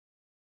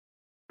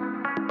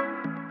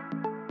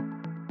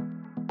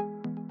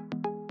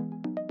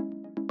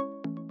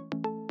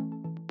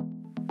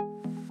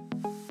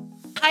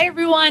Hi,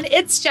 everyone.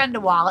 It's Jen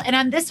DeWall. And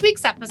on this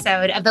week's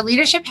episode of the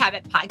Leadership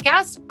Habit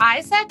Podcast,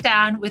 I sat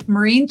down with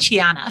Maureen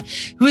Chiana,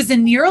 who is a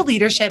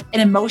neuro-leadership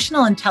and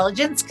emotional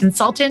intelligence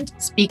consultant,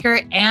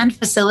 speaker, and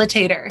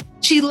facilitator.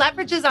 She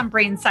leverages on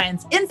brain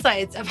science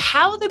insights of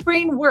how the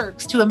brain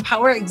works to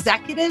empower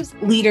executives,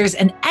 leaders,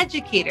 and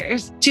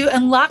educators to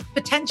unlock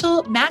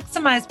potential,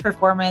 maximize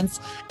performance,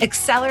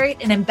 accelerate,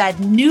 and embed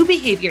new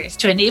behaviors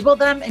to enable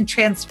them and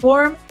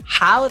transform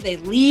how they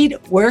lead,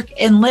 work,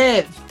 and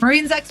live.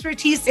 Maureen's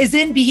expertise is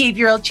in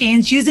behavioral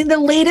change, using the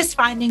latest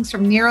findings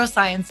from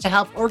neuroscience to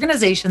help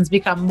organizations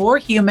become more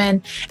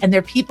human and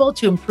their people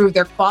to improve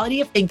their quality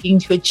of thinking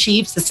to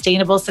achieve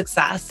sustainable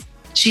success.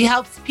 She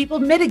helps people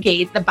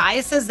mitigate the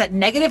biases that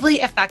negatively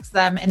affects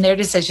them and their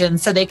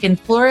decisions so they can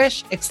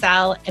flourish,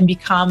 excel, and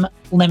become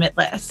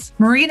limitless.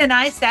 Maureen and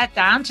I sat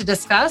down to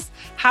discuss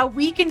how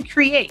we can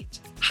create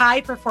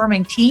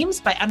high-performing teams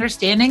by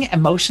understanding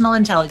emotional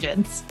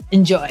intelligence.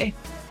 Enjoy.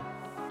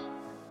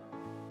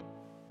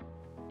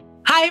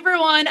 Hi,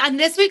 everyone. On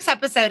this week's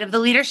episode of the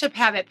Leadership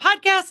Habit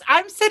Podcast,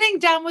 I'm sitting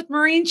down with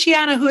Maureen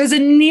Chiana, who is a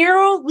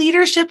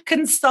neuro-leadership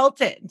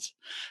consultant.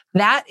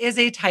 That is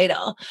a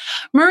title.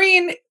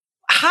 Maureen,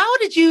 how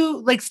did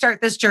you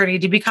start this journey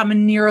to become a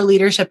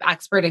neuro-leadership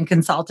expert and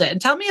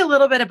consultant? Tell me a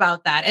little bit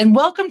about that. And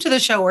welcome to the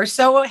show. We're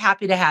so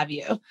happy to have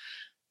you.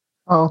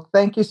 Oh,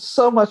 thank you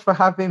so much for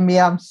having me.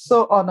 I'm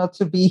so honored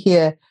to be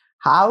here.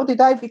 How did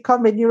I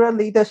become a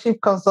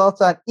neuro-leadership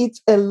consultant?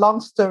 It's a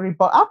long story,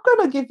 but I'm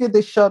going to give you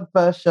the short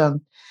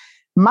version.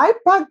 My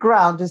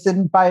background is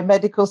in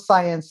biomedical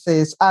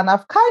sciences, and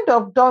I've kind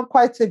of done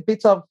quite a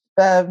bit of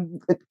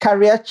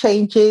career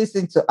changes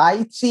into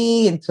IT,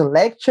 into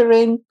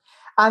lecturing,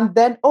 and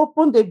then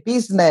opened a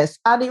business.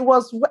 And it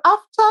was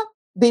after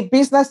the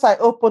business I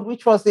opened,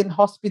 which was in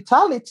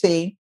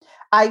hospitality,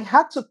 I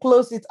had to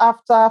close it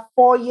after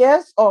 4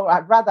 years, or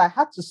rather, I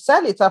had to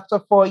sell it after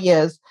 4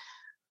 years.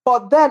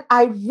 But then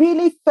I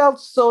really felt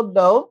so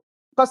low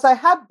because I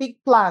had big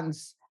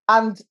plans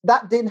and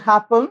that didn't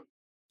happen.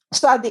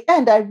 So at the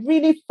end, I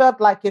really felt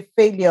like a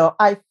failure.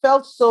 I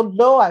felt so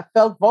low. I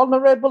felt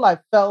vulnerable. I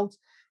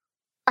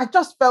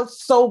just felt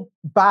so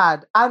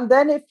bad. And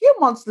then a few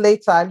months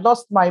later, I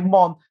lost my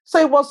mom. So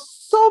it was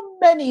so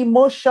many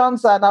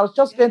emotions and I was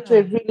just going through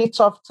a really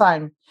tough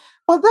time.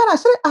 But then I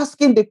started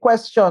asking the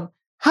question,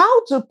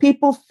 how do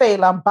people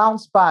fail and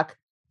bounce back?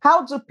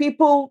 How do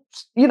people,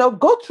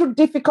 go through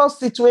difficult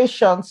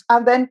situations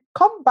and then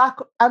come back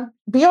and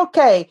be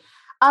okay?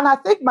 And I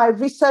think my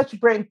research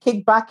brain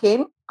kicked back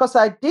in because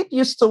I did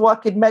used to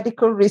work in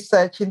medical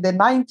research in the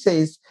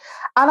 90s.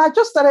 And I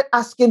just started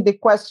asking the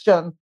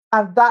question,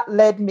 and that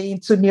led me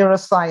into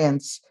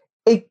neuroscience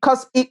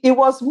because it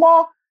was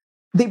more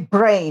the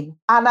brain.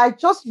 And I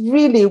just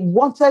really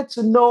wanted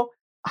to know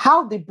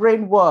how the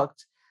brain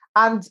worked.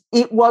 And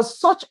it was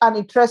such an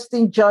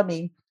interesting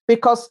journey.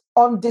 Because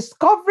on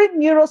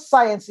discovering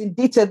neuroscience in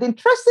detail, the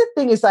interesting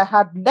thing is I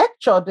had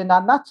lectured in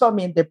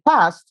anatomy in the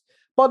past,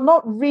 but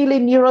not really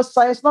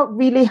neuroscience, not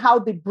really how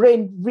the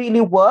brain really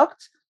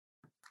worked.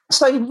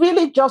 So it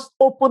really just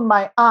opened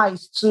my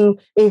eyes to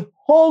a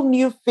whole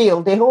new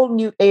field, a whole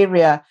new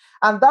area.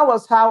 And that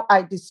was how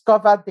I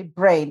discovered the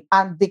brain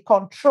and the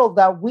control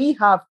that we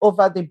have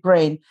over the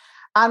brain.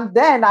 And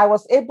then I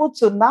was able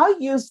to now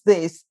use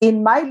this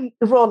in my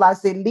role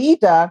as a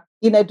leader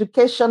in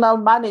educational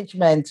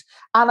management.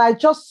 And I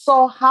just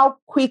saw how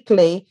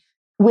quickly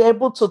we're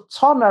able to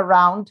turn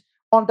around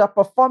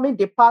underperforming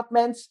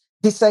departments,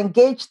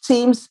 disengage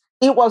teams.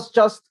 It was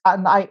just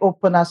an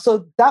eye-opener.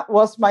 So that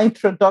was my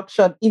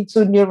introduction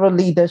into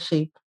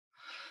neuro-leadership.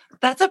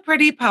 That's a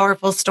pretty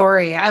powerful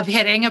story of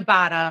hitting a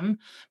bottom,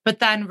 but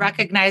then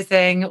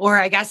recognizing, or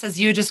I guess as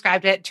you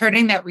described it,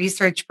 turning that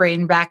research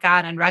brain back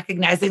on and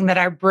recognizing that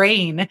our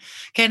brain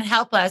can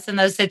help us in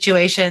those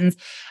situations.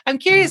 I'm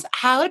curious,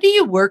 how do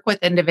you work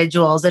with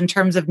individuals in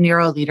terms of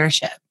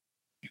neuro-leadership?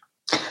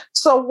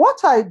 So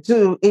what I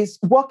do is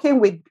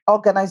working with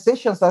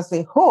organizations as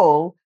a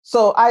whole.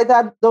 So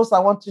either those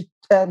that want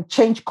to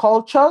change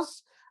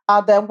cultures,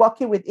 and then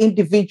working with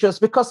individuals,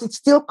 because it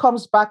still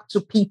comes back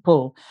to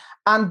people.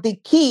 And the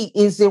key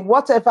is in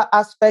whatever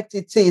aspect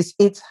it is,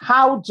 it's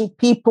how do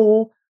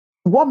people,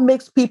 what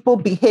makes people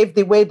behave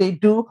the way they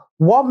do,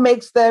 what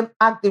makes them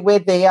act the way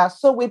they are.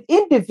 So with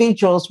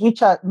individuals,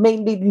 which are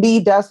mainly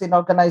leaders in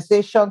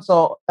organizations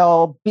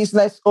or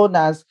business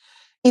owners,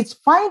 it's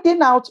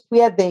finding out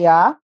where they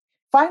are,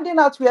 finding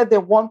out where they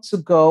want to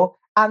go,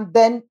 and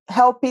then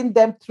helping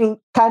them through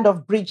kind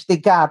of bridge the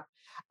gap.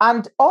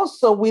 And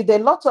also with a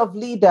lot of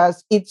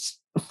leaders, it's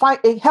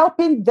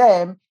helping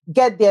them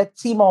get their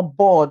team on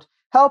board,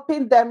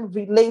 helping them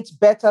relate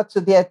better to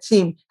their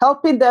team,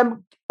 helping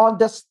them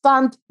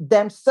understand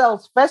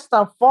themselves first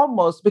and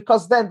foremost,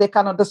 because then they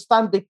can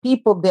understand the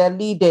people they're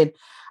leading.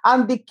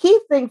 And the key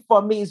thing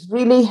for me is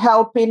really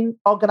helping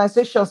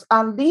organizations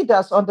and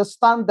leaders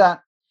understand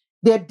that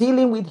they're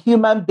dealing with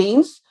human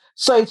beings.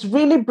 So it's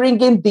really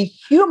bringing the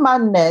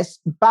humanness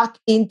back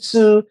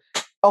into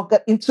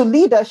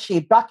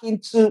leadership, back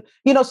into,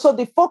 so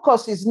the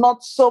focus is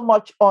not so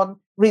much on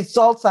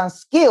results and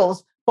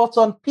skills, but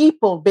on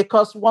people,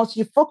 because once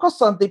you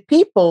focus on the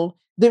people,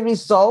 the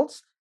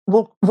results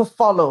will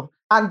follow,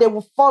 and they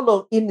will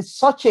follow in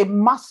such a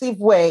massive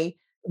way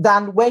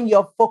than when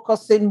you're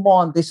focusing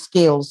more on the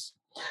skills.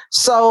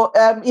 So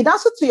in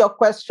answer to your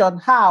question,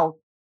 how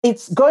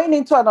it's going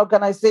into an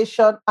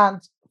organization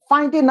and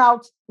finding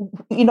out,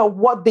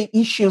 what the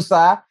issues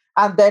are,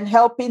 and then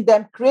helping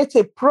them create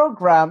a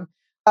program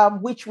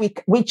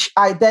which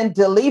I then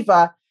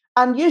deliver,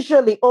 and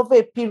usually over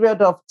a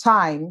period of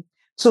time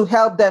to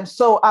help them.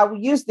 So I will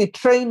use the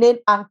training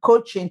and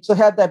coaching to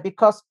help them,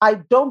 because I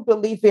don't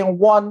believe in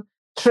one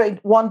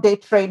day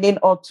training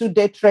or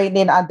 2-day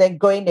training and then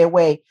going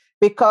away.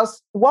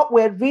 Because what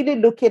we're really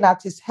looking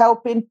at is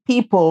helping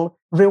people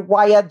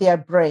rewire their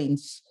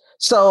brains.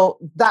 So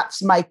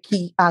that's my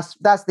key.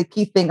 That's the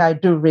key thing I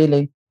do,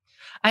 really.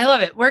 I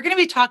love it. We're going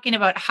to be talking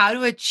about how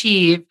to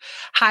achieve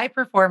high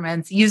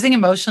performance using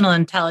emotional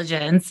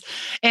intelligence.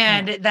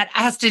 And that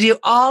has to do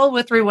all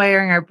with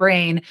rewiring our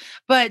brain.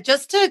 But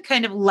just to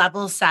kind of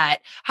level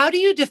set, how do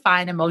you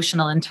define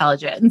emotional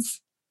intelligence?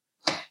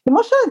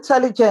 Emotional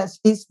intelligence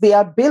is the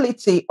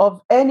ability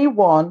of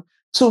anyone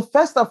to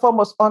first and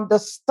foremost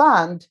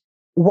understand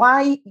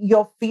why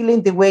you're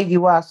feeling the way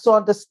you are. So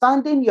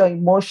understanding your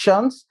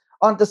emotions,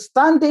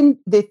 understanding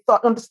the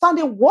thought,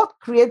 understanding what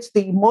creates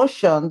the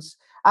emotions,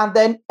 and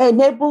then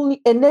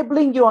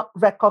enabling you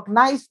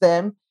recognize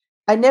them,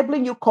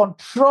 enabling you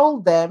control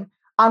them,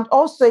 and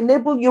also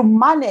enable you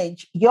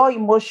manage your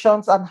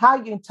emotions and how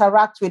you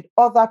interact with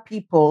other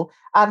people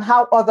and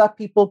how other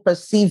people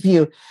perceive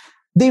you.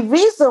 The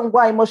reason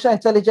why emotional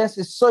intelligence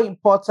is so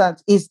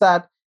important is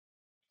that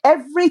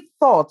every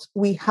thought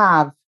we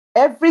have,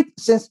 every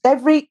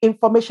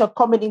information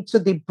coming into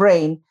the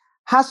brain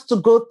has to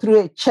go through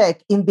a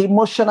check in the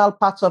emotional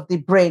part of the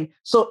brain.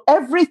 So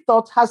every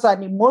thought has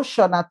an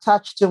emotion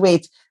attached to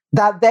it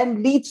that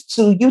then leads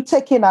to you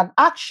taking an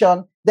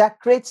action that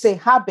creates a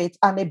habit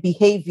and a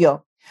behavior.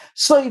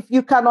 So if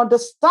you can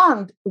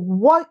understand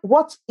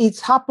what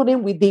is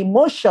happening with the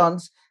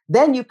emotions,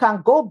 then you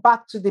can go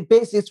back to the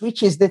basics,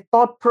 which is the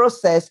thought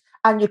process,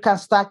 and you can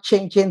start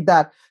changing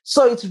that.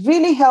 So it's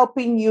really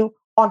helping you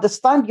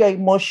understand your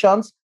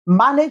emotions,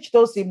 manage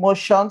those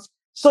emotions,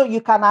 so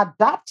you can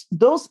adapt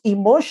those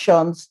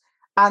emotions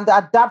and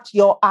adapt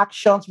your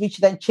actions, which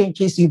then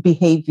changes your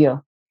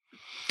behavior.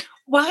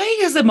 Why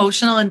is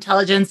emotional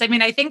intelligence? I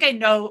mean, I think I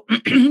know,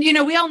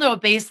 we all know a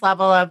base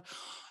level of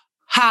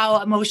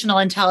how emotional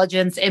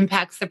intelligence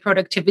impacts the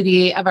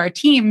productivity of our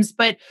teams,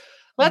 but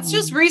let's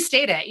just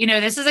restate it.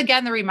 This is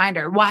again the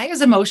reminder. Why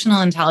is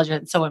emotional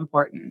intelligence so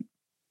important?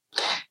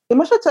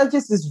 Emotional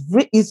intelligence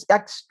is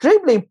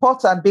extremely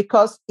important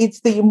because it's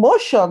the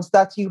emotions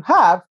that you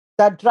have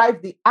that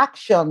drive the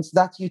actions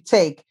that you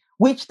take,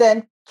 which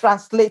then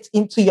translates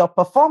into your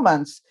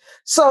performance.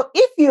 So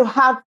if you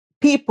have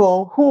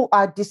people who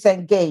are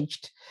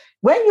disengaged,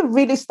 when you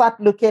really start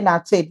looking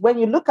at it, when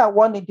you look at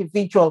one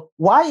individual,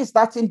 why is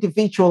that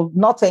individual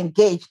not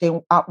engaged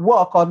at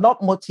work or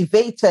not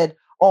motivated?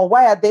 Or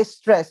why are they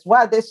stressed?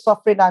 Why are they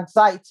suffering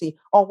anxiety?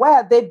 Or why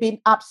are they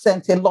being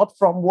absent a lot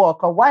from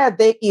work? Or why are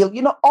they ill?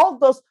 All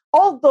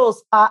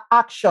those are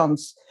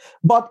actions.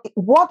 But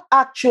what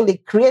actually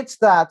creates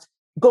that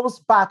goes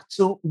back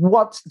to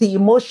what the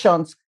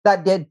emotions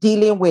that they're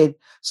dealing with.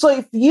 So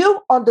if you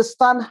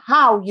understand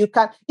how you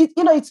can,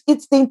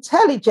 it's the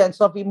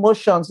intelligence of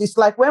emotions. It's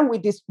like when we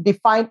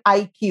define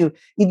IQ,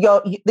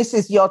 this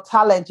is your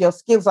talent, your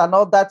skills, and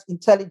all that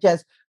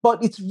intelligence.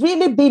 But it's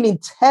really being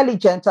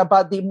intelligent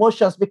about the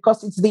emotions,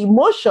 because it's the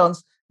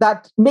emotions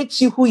that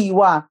makes you who you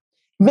are,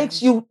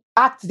 makes you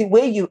act the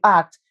way you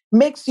act,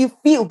 makes you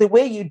feel the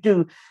way you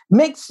do,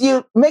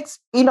 so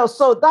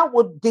that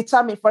would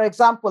determine, for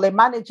example, a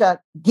manager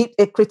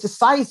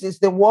criticizes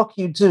the work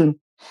you do.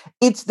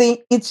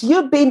 It's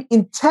you being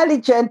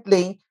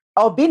intelligently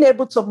or being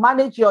able to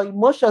manage your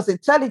emotions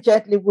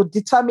intelligently would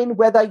determine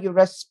whether you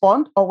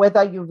respond or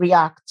whether you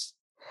react.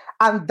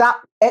 And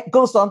that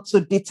goes on to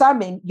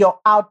determine your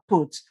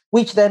output,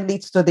 which then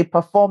leads to the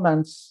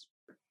performance.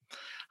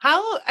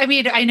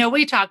 I know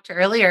we talked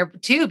earlier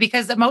too,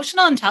 because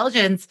emotional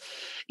intelligence,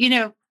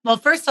 well,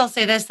 first I'll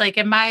say this, like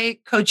in my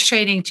coach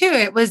training too,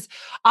 it was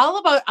all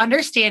about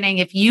understanding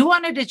if you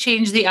wanted to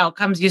change the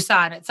outcomes you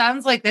saw. And it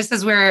sounds like this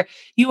is where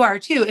you are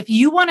too. If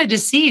you wanted to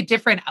see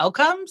different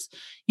outcomes,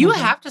 you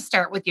have to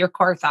start with your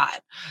core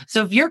thought.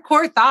 So if your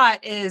core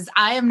thought is,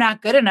 I am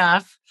not good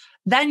enough,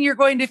 then you're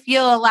going to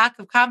feel a lack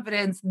of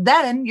confidence.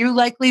 Then you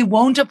likely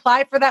won't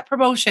apply for that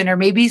promotion or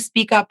maybe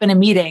speak up in a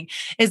meeting.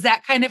 Is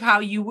that kind of how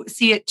you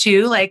see it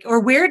too? Or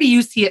where do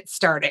you see it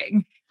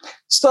starting?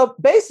 So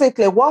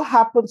basically what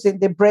happens in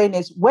the brain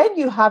is when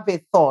you have a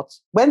thought,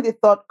 when the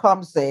thought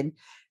comes in,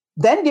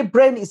 then the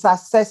brain is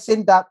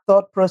assessing that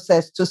thought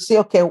process to see,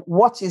 okay,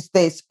 what is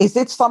this? Is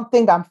it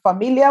something I'm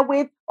familiar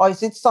with, or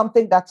is it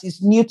something that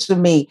is new to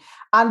me?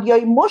 And the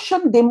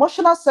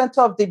emotional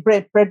center of the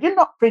brain,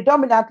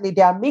 predominantly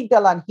the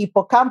amygdala and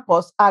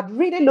hippocampus, are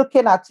really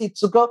looking at it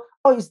to go,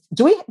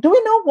 do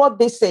we know what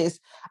this is?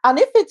 And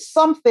if it's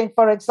something,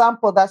 for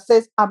example, that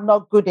says, I'm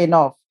not good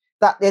enough,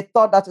 that they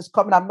thought that is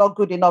coming, I'm not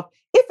good enough.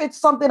 If it's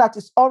something that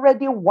is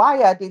already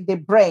wired in the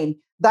brain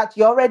that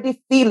you're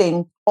already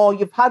feeling, or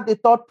you've had the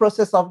thought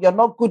process of you're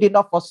not good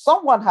enough, or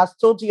someone has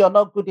told you you're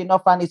not good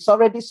enough and it's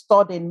already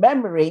stored in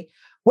memory,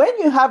 when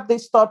you have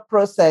this thought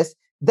process,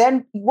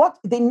 then what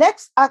the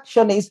next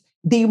action is,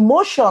 the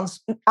emotions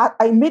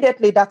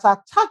immediately that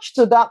are attached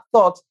to that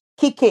thought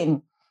kick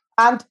in.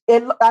 And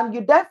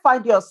you then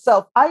find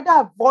yourself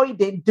either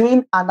avoiding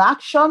doing an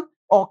action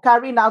or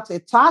carrying out a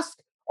task,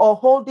 or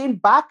holding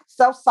back.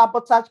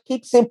 Self-sabotage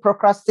kicks in,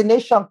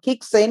 procrastination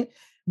kicks in,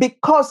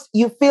 because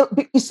you feel,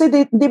 you see,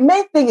 the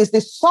main thing is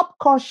the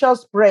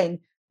subconscious brain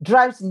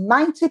drives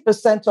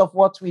 90% of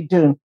what we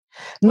do,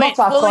 not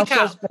our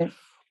conscious brain.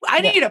 I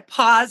need to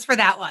pause for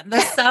that one. The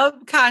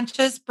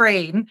subconscious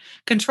brain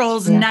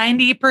controls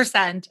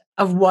 90%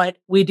 of what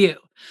we do.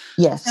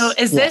 Yes. So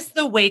is this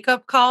the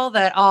wake-up call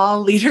that all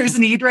leaders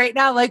need right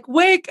now? Like,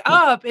 wake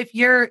up if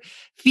you're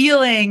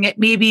feeling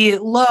maybe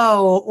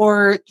low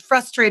or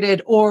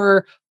frustrated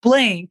or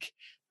blank.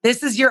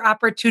 This is your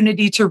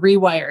opportunity to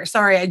rewire.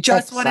 Sorry, I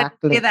just wanted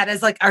to say that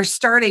as like our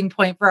starting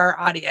point for our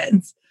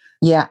audience.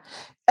 Yeah,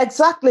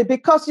 exactly.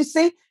 Because you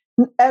see,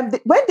 when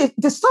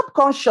the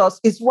subconscious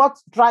is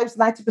what drives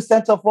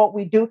 90% of what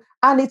we do,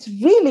 and it's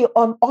really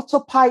on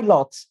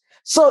autopilot.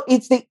 So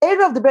it's the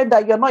area of the brain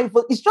that you're not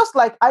even, it's just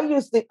like I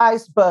use the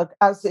iceberg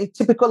as a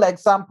typical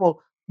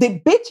example.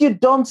 The bit you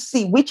don't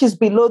see, which is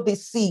below the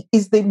sea,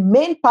 is the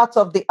main part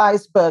of the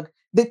iceberg.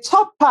 The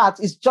top part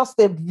is just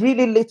a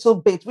really little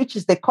bit, which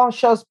is the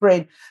conscious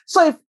brain.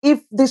 So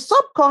if the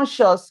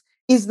subconscious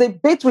is the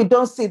bit we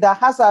don't see, that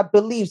has our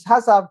beliefs,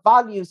 has our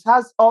values,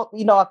 has all,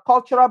 our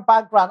cultural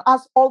background,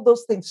 has all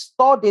those things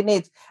stored in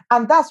it.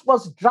 And that's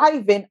what's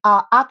driving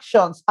our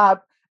actions,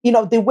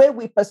 the way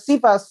we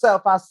perceive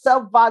ourselves, our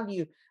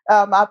self-value,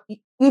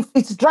 if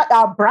it's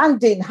our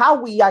branding,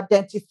 how we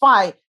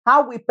identify,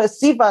 how we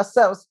perceive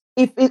ourselves.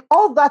 If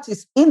all that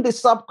is in the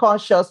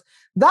subconscious,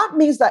 that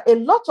means that a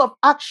lot of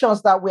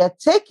actions that we're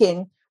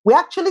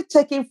actually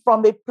taking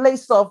from a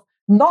place of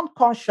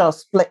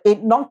non-conscious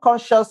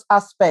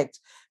aspect.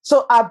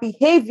 So our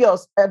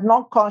behaviors are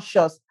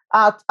non-conscious,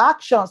 our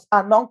actions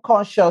are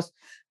non-conscious.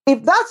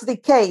 If that's the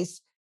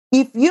case,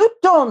 if you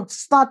don't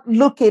start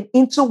looking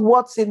into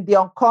what's in the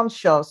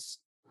unconscious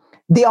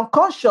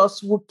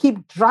will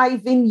keep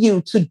driving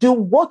you to do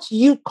what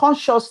you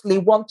consciously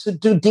want to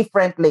do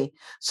differently.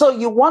 So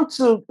you want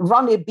to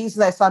run a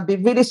business and be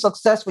really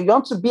successful. You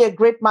want to be a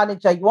great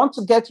manager. You want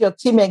to get your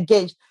team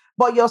engaged,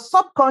 but your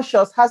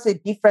subconscious has a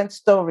different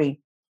story.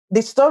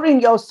 The story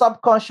in your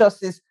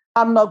subconscious is,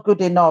 I'm not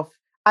good enough.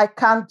 I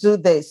can't do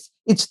this.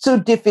 It's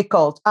too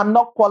difficult. I'm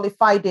not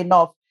qualified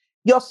enough.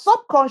 Your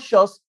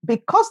subconscious,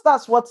 because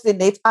that's what's in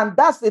it, and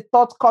that's the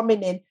thought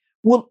coming in,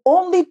 will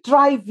only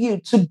drive you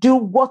to do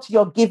what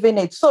you're giving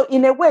it. So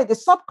in a way, the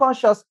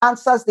subconscious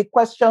answers the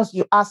questions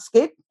you ask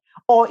it,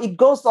 or it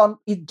goes on,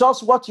 it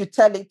does what you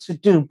tell it to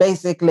do,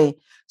 basically.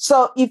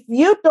 So if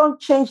you don't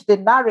change the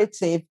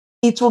narrative,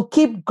 it will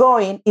keep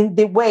going in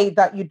the way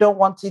that you don't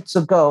want it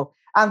to go.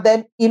 And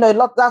then,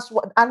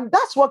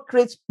 that's what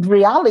creates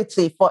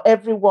reality for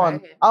everyone.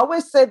 Right. I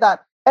always say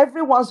that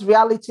everyone's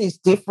reality is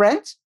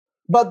different,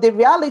 but the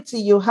reality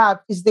you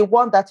have is the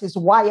one that is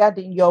wired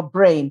in your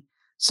brain.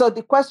 So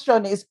the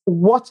question is,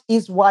 what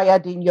is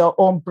wired in your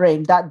own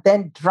brain that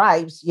then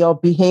drives your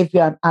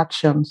behavior and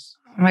actions?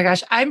 Oh my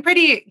gosh, I'm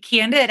pretty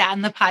candid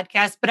on the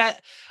podcast, but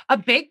a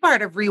big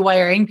part of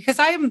rewiring, because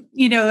I'm,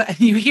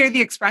 you hear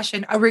the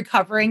expression, a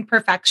recovering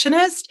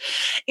perfectionist.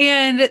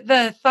 And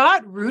the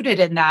thought rooted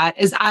in that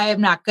is I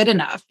am not good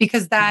enough,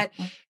 because that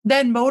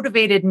then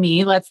motivated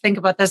me, let's think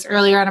about this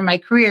earlier on in my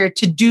career,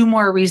 to do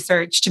more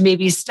research, to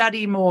maybe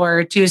study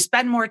more, to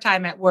spend more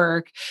time at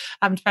work,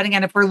 depending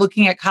on if we're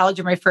looking at college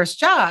or my first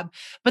job.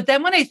 But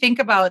then when I think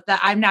about that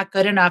I'm not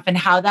good enough and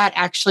how that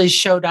actually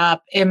showed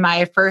up in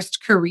my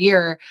first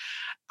career,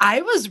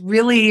 I was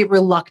really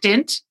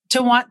reluctant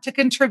to want to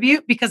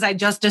contribute, because I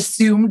just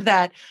assumed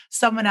that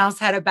someone else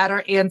had a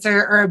better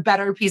answer or a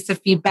better piece of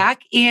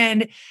feedback.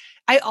 And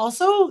I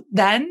also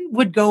then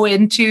would go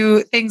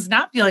into things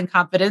not feeling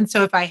confident.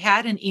 So if I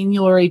had an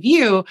annual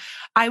review,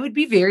 I would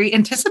be very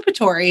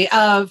anticipatory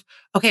of,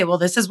 okay, well,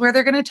 this is where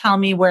they're going to tell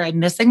me where I'm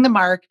missing the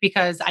mark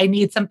because I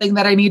need something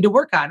that I need to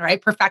work on, right?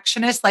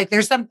 Perfectionist, like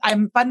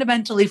I'm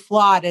fundamentally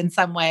flawed in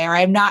some way, or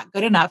I'm not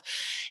good enough.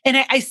 And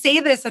I say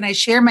this and I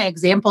share my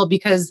example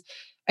because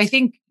I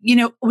think,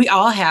 we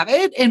all have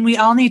it, and we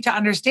all need to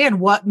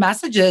understand what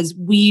messages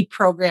we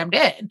programmed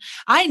in.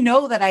 I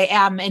know that I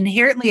am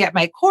inherently at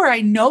my core. I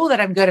know that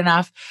I'm good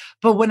enough,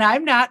 but when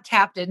I'm not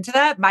tapped into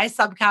that, my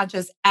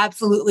subconscious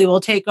absolutely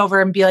will take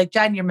over and be like,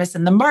 Jen, you're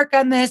missing the mark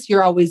on this.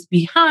 You're always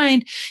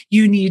behind.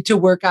 You need to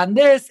work on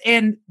this.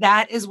 And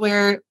that is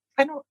where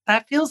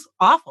that feels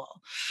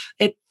awful.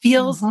 It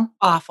feels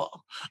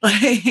awful.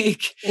 And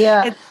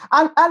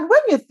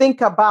when you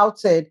think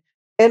about it,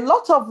 a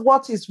lot of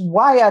what is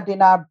wired in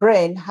our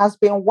brain has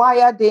been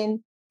wired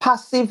in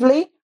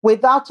passively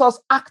without us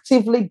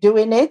actively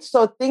doing it.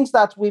 So things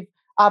that we've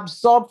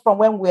absorbed from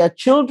when we are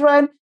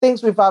children,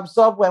 things we've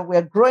absorbed when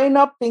we're growing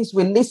up, things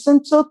we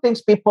listen to,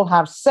 things people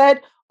have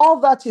said. All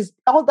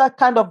that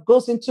kind of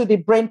goes into the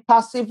brain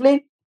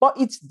passively, but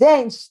it's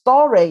there in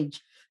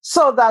storage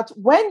so that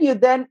when you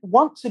then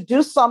want to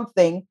do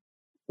something,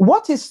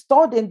 what is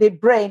stored in the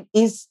brain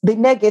is the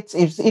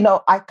negatives.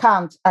 I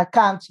can't,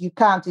 you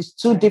can't, it's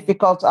too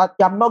difficult,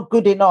 I'm not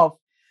good enough.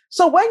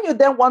 So when you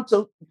then want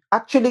to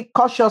actually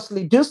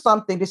cautiously do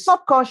something, the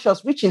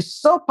subconscious, which is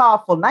so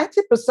powerful,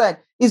 90%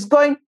 is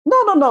going,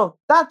 no,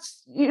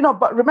 that's,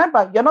 but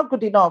remember, you're not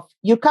good enough.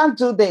 You can't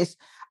do this.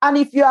 And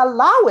if you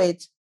allow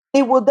it,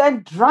 it will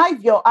then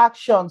drive your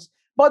actions.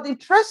 But the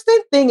interesting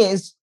thing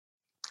is,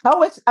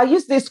 I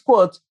use this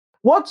quote,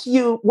 what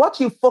you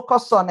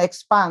focus on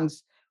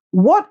expands.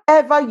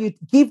 Whatever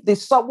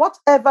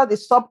the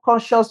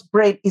subconscious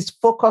brain is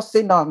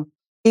focusing on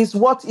is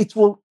what it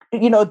will,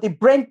 the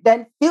brain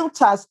then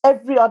filters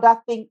every other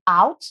thing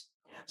out.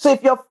 So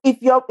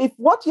if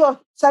what you're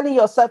telling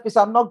yourself is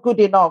I'm not good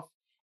enough,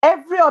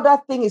 every other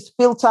thing is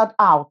filtered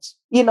out.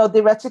 The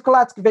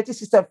reticular activating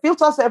system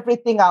filters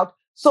everything out.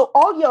 So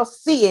all you're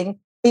seeing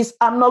is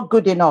I'm not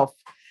good enough.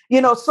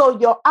 So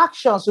your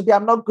actions will be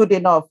I'm not good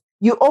enough.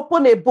 You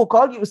open a book,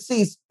 all you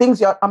see is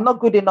things I'm not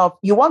good enough.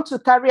 You want to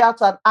carry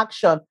out an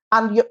action,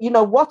 and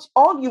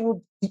all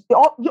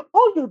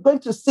you're going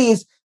to see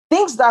is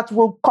things that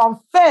will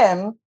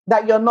confirm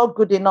that you're not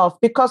good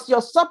enough, because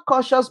your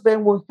subconscious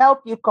brain will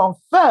help you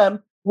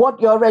confirm what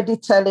you're already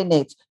telling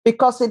it,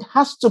 because it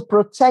has to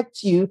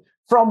protect you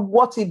from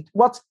what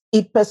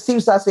it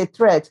perceives as a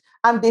threat.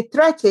 And the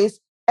threat is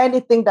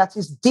anything that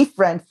is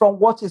different from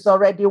what is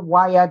already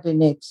wired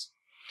in it.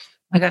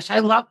 Oh my gosh,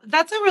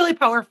 that's a really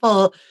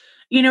powerful,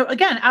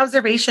 again,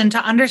 observation to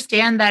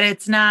understand that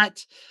it's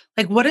not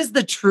like, what is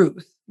the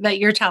truth that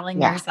you're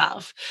telling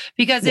yourself?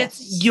 Because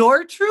it's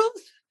your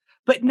truth,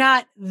 but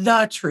not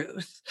the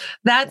truth.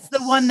 That's the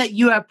one that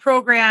you have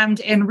programmed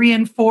and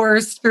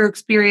reinforced through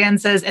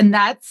experiences. And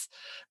that's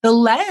the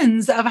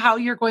lens of how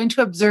you're going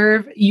to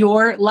observe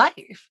your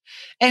life.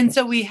 And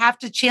so we have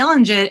to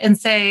challenge it and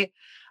say,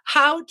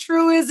 how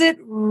true is it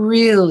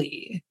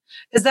really?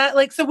 Is that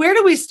so where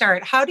do we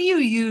start? How do you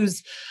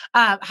use,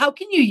 how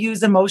can you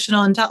use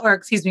emotional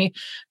intelligence,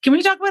 can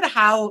we talk about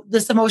how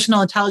this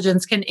emotional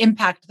intelligence can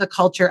impact the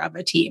culture of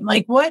a team?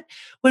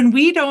 When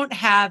we don't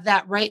have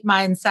that right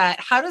mindset,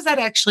 how does that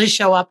actually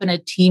show up in a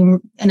team,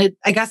 in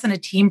a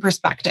team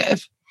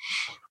perspective?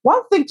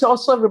 One thing to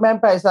also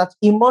remember is that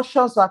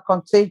emotions are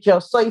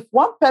contagious. So if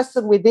one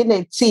person within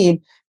a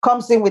team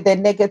comes in with a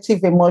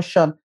negative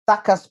emotion,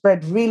 that can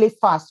spread really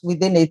fast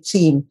within a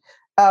team.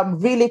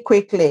 Really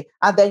quickly.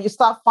 And then you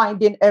start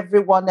finding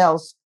everyone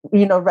else,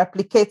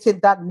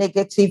 replicating that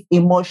negative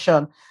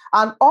emotion.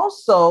 And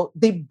also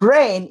the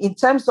brain, in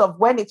terms of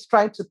when it's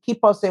trying to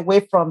keep us away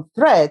from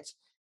threats,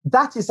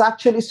 that is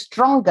actually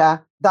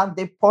stronger than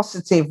the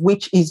positive,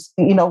 which is,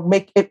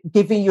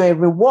 giving you a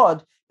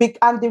reward.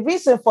 And the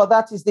reason for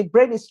that is the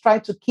brain is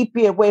trying to keep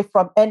you away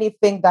from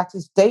anything that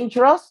is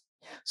dangerous.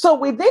 So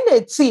within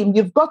a team,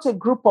 you've got a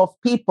group of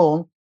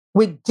people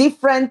with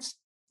different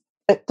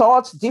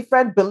thoughts,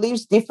 different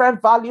beliefs,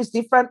 different values,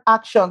 different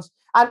actions,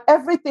 and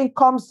everything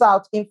comes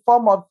out in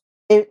form of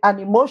an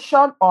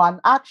emotion or an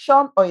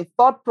action or a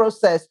thought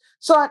process.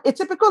 So a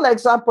typical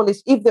example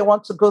is if they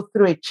want to go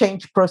through a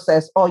change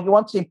process or you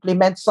want to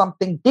implement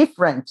something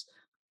different,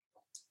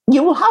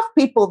 you will have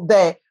people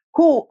there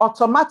who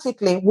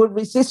automatically will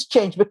resist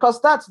change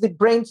because that's the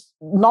brain's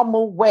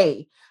normal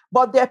way.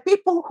 But there are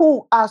people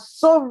who are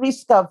so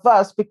risk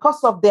averse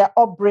because of their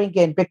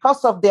upbringing,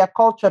 because of their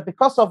culture,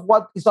 because of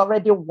what is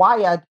already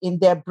wired in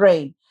their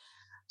brain.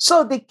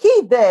 So the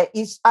key there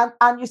is,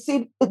 and you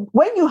see,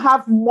 when you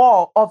have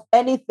more of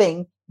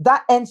anything,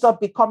 that ends up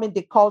becoming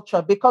the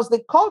culture, because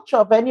the culture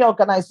of any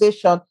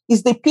organization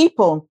is the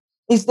people,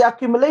 is the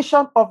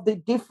accumulation of the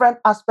different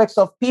aspects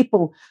of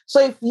people. So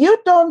if you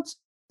don't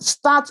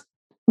start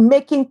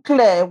making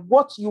clear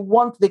what you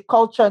want the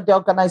culture and the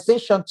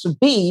organization to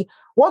be,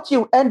 what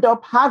you end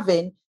up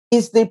having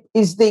is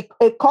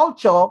a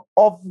culture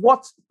of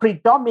what's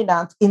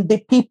predominant in the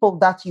people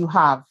that you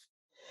have.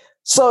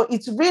 So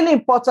it's really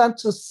important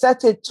to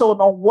set a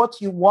tone on what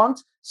you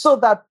want so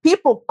that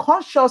people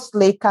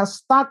consciously can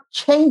start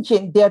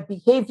changing their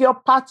behavior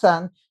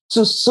pattern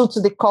to suit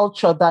the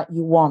culture that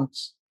you want.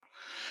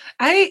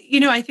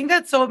 I think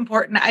that's so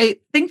important. I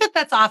think that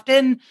that's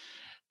often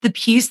the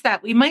piece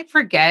that we might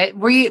forget.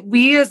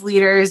 We as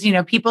leaders,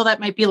 people that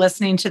might be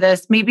listening to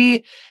this,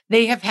 maybe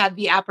they have had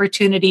the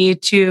opportunity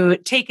to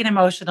take an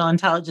emotional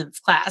intelligence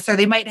class, or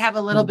they might have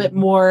a little bit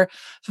more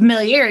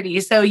familiarity.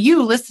 So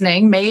you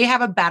listening may have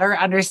a better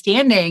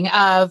understanding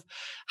of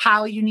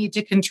how you need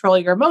to control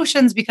your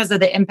emotions because of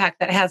the impact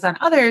that it has on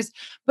others.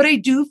 But I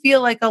do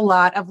feel like a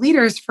lot of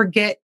leaders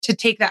forget to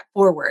take that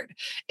forward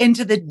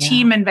into the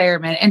team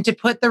environment and to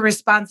put the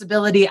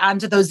responsibility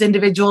onto those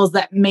individuals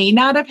that may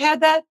not have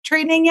had that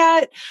training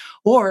yet,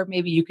 or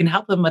maybe you can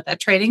help them with that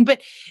training.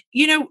 But,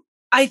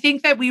 I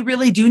think that we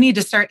really do need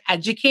to start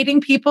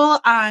educating people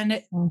on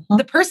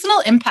the personal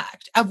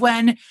impact of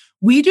when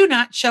we do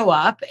not show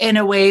up in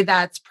a way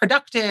that's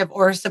productive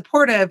or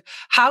supportive,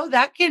 how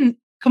that can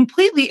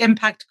completely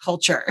impact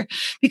culture.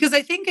 Because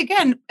I think,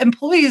 again,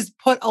 employees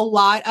put a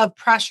lot of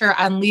pressure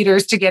on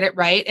leaders to get it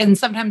right. And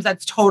sometimes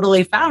that's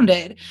totally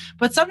founded.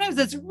 But sometimes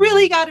it's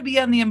really got to be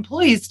on the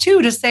employees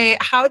too to say,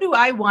 how do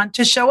I want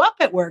to show up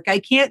at work? I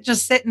can't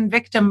just sit in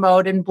victim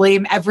mode and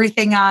blame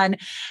everything on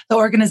the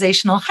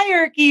organizational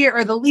hierarchy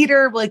or the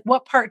leader. Like,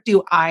 what part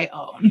do I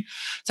own?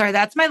 Sorry,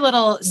 that's my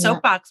little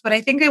soapbox, but I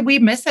think that we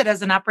miss it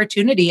as an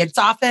opportunity. It's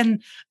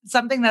often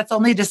something that's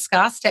only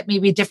discussed at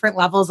maybe different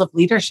levels of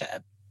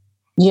leadership.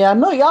 Yeah,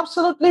 no, you're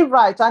absolutely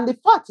right. And the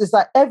fact is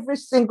that every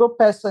single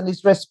person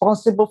is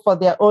responsible for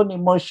their own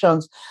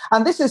emotions.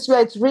 And this is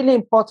where it's really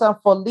important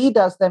for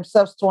leaders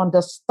themselves to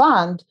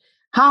understand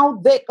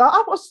how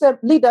I would say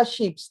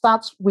leadership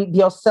starts with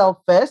yourself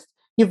first.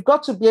 You've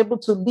got to be able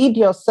to lead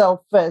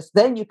yourself first,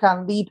 then you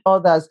can lead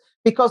others.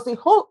 Because the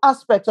whole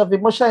aspect of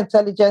emotional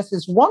intelligence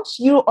is once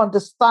you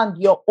understand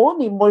your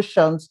own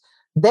emotions,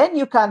 then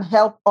you can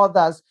help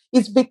others.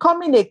 It's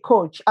becoming a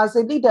coach. As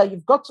a leader,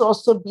 you've got to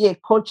also be a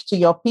coach to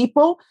your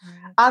people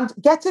and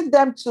getting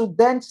them to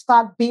then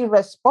start being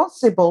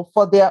responsible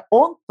for their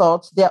own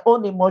thoughts, their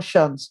own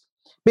emotions.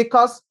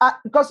 Because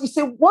you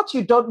see, what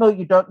you don't know,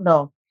 you don't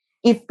know.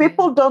 If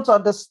people don't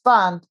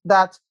understand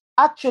that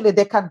actually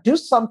they can do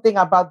something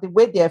about the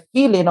way they're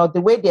feeling or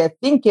the way they're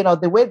thinking or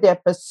the way they're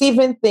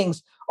perceiving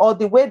things or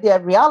the way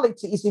their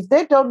reality is, if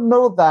they don't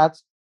know that,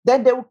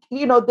 then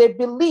they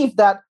believe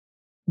that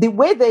the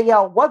way they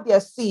are, what they're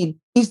seeing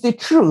is the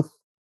truth.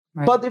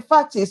 Right. But the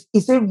fact is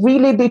it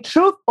really the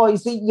truth, or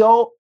is it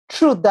your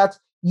truth that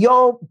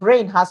your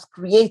brain has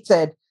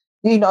created,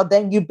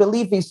 then you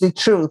believe is the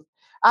truth?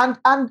 And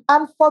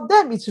for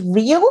them, it's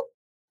real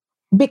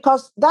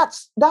because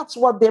that's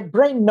what their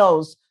brain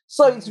knows.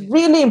 So it's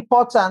really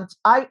important.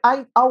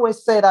 I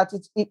always say that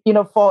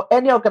for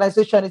any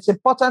organization, it's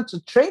important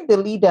to train the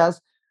leaders,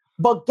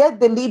 but get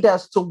the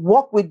leaders to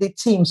work with the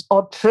teams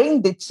or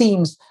train the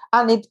teams.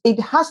 And it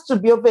has to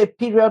be over a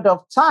period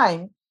of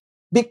time,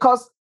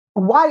 because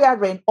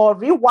wiring or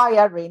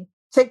rewiring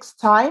takes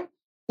time.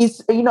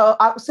 It's,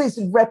 I would say it's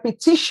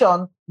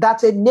repetition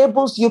that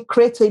enables you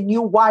create a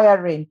new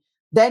wiring.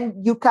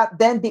 Then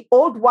the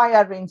old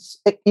wiring,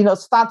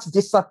 starts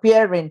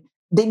disappearing.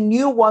 The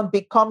new one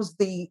becomes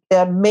the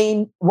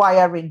main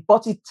wiring,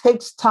 but it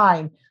takes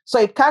time. So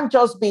it can't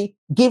just be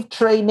give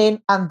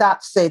training and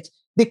that's it.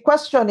 The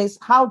question is,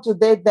 how do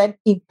they then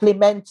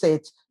implement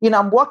it?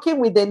 I'm working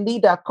with a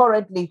leader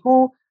currently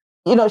who,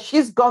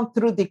 she's gone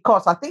through the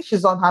course. I think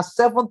she's on her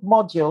 7th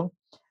module.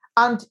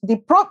 And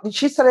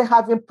she started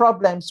having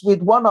problems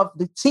with one of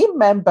the team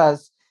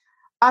members.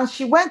 And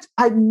she went,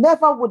 I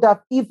never would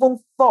have even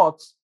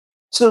thought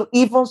to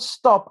even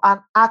stop and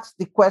ask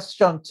the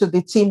question to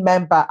the team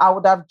member. I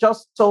would have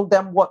just told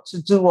them what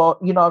to do or,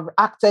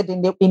 acted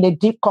in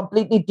a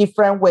completely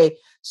different way.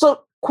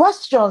 So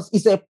questions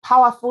is a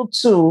powerful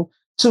tool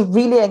to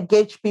really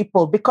engage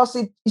people because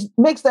it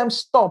makes them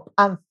stop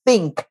and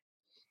think.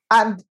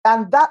 And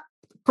that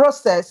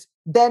process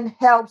then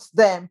helps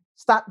them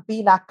start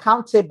being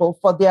accountable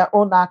for their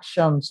own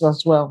actions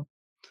as well.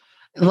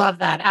 Love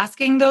that.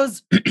 Asking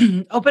those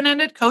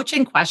open-ended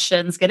coaching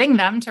questions, getting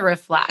them to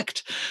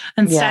reflect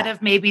instead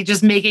of maybe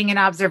just making an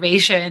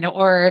observation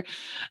or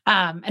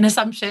an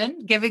assumption,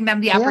 giving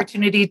them the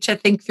opportunity to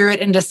think through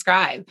it and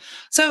describe.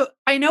 So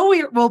I know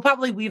we'll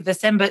probably weave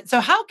this in, but so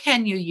how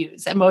can you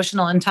use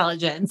emotional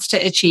intelligence to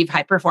achieve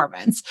high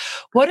performance?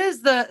 What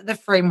is the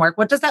framework?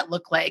 What does that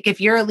look like?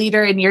 If you're a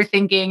leader and you're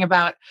thinking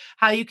about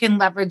how you can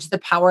leverage the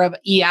power of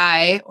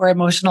EI or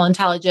emotional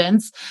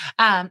intelligence,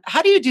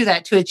 how do you do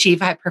that to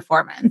achieve high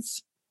performance?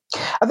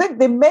 I think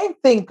the main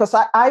thing, because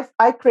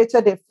I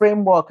created a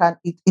framework and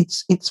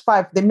it's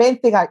 5. The main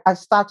thing I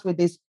start with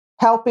is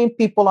helping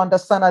people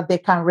understand that they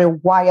can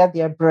rewire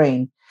their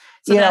brain.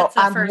 So that's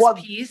the first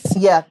piece.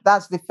 Yeah,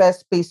 that's the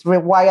first piece,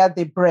 rewire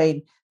the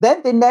brain.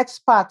 Then the next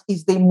part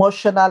is the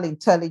emotional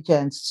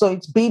intelligence. So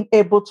it's being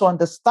able to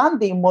understand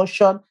the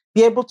emotion,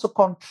 be able to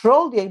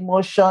control the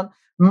emotion,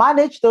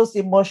 manage those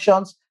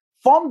emotions,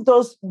 form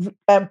those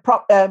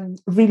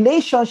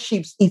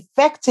relationships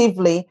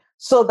effectively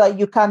so that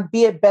you can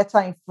be a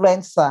better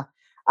influencer.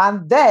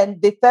 And then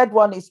the third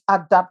one is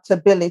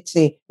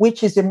adaptability,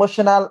 which is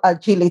emotional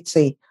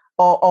agility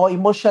or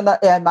emotional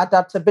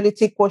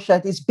adaptability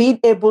quotient. Is being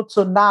able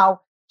to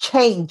now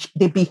change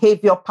the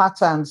behavior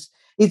patterns.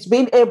 It's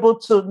being able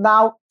to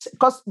now,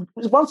 because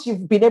once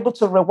you've been able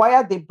to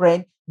rewire the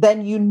brain,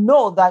 then you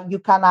know that you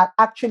can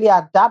actually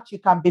adapt, you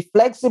can be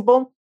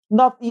flexible.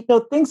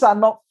 Things are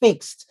not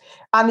fixed.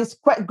 And it's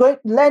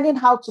learning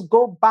how to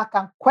go back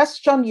and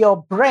question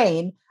your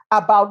brain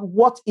about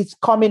what it's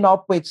coming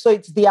up with. So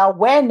it's the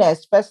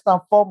awareness first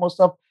and foremost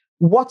of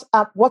what's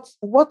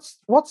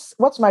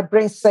my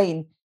brain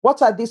saying?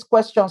 What are these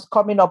questions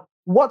coming up?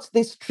 What's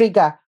this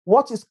trigger?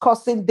 What is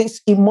causing this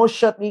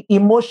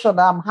emotion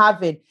I'm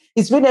having?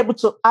 It's being able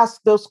to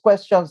ask those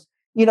questions,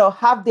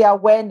 have the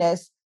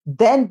awareness,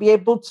 then be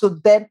able to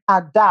then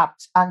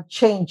adapt and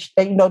change,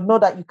 know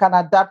that you can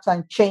adapt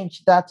and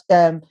change that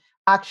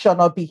action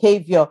or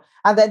behavior.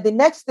 And then the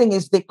next thing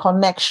is the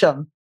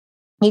connection.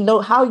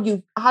 How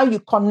you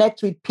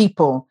connect with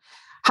people.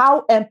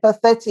 How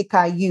empathetic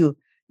are you?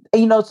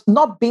 It's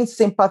not being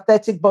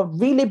sympathetic, but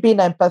really being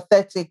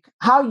empathetic.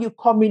 How you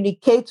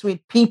communicate with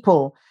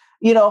people.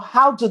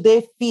 How do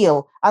they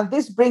feel? And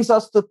this brings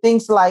us to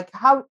things like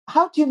how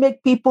do you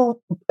make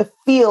people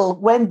feel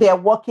when they're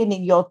working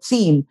in your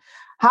team?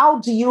 How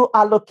do you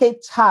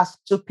allocate tasks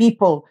to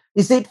people?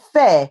 Is it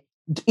fair?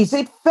 Is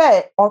it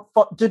fair?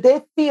 Do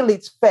they feel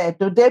it's fair?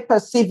 Do they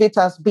perceive it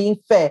as being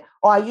fair?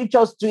 Or are you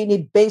just doing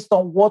it based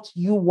on what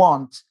you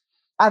want?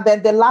 And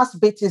then the last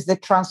bit is the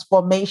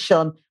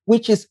transformation,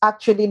 which is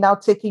actually now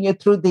taking you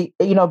through the,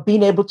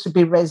 being able to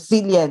be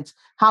resilient,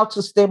 how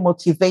to stay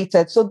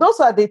motivated. So those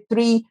are the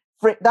three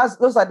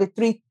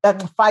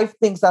 5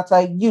 things that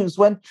I use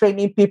when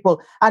training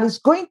people. And it's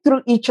going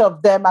through each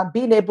of them and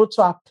being able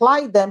to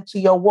apply them to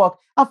your work.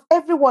 Of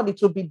everyone, it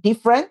will be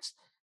different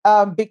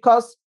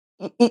because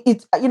I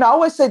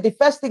always say the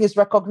first thing is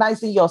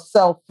recognizing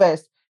yourself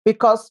first,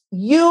 because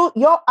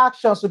your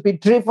actions will be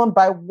driven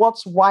by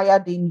what's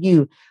wired in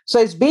you. So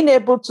it's being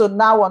able to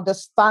now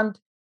understand,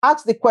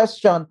 ask the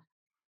question,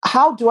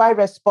 how do I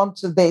respond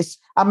to this?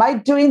 Am I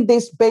doing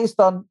this based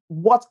on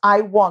what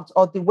I want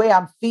or the way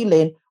I'm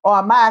feeling? Or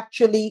am I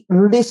actually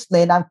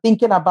listening and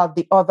thinking about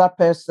the other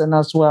person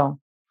as well?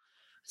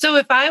 So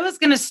if I was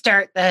going to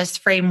start this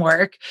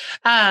framework,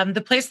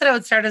 the place that I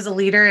would start as a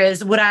leader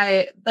is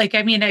I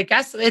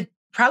guess it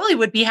probably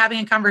would be having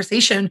a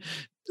conversation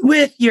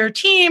with your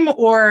team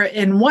or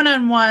in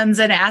one-on-ones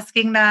and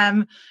asking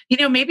them,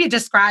 maybe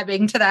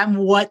describing to them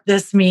what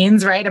this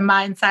means, right? A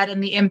mindset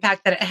and the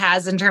impact that it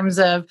has in terms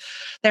of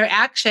their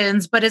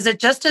actions. But is it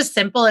just as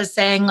simple as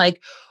saying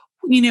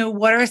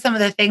what are some of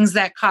the things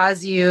that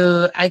cause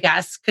you, I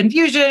guess,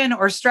 confusion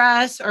or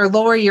stress or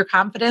lower your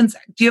confidence?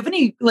 Do you have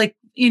any,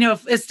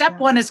 if step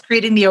one is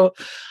creating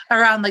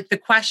around the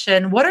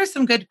question, what are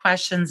some good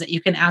questions that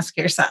you can ask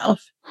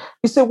yourself?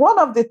 You see, one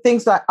of the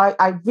things that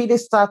I really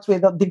start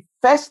with, the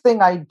first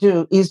thing I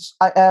do is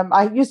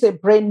I use a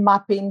brain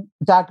mapping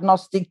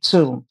diagnostic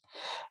tool.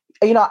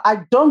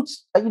 I don't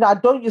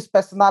use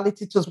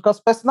personality tools because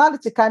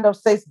personality kind of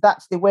says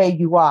that's the way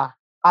you are.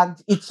 And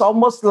it's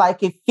almost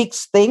like a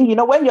fixed thing.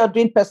 When you're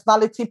doing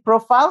personality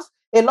profiles,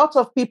 a lot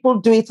of people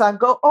do it and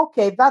go,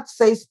 okay, that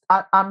says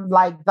I'm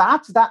like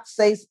that. That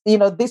says,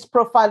 this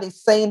profile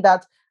is saying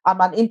that I'm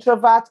an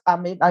introvert,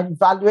 I'm an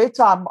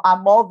evaluator,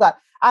 I'm all that.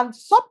 And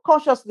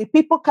subconsciously,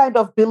 people kind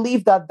of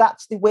believe that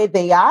that's the way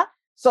they are,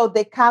 so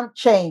they can't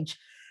change.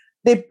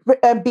 The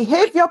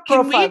behavior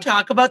profile. Can we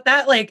talk about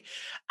that?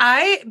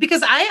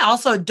 Because I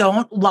also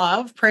don't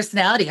love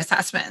personality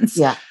assessments.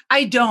 Yeah.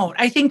 I don't.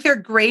 I think they're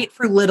great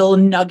for little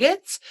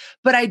nuggets,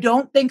 but I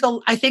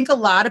think a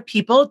lot of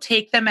people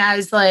take them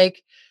as well,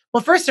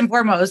 first and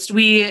foremost,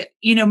 we,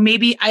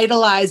 maybe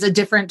idolize a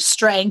different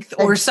strength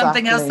or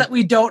something else that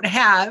we don't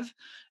have.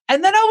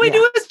 And then all we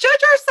do is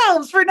judge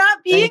ourselves for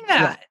not being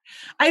that.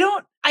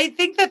 I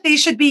think that they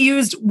should be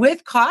used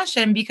with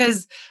caution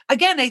because,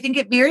 again, I think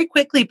it very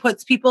quickly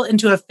puts people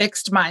into a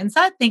fixed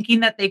mindset thinking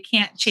that they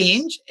can't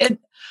change. And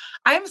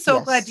I'm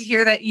so glad to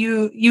hear that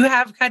you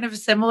have kind of a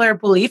similar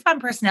belief on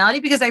personality,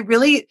 because I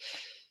really,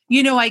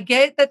 I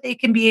get that they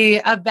can be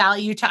of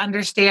value to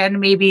understand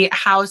maybe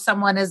how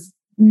someone is.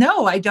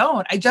 No, I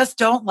don't. I just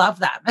don't love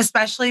them,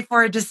 especially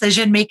for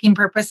decision-making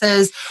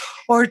purposes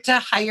or to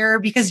hire,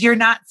 because you're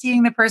not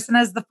seeing the person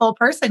as the full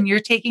person.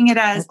 You're taking it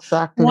as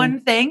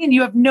one thing and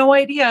you have no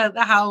idea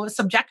how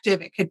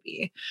subjective it could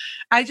be.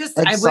 I wish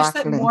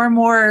that more and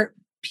more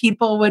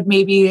people would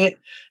maybe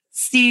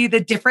see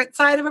the different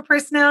side of a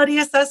personality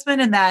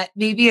assessment, and that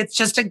maybe it's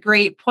just a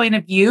great point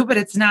of view, but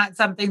it's not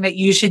something that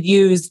you should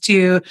use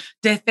to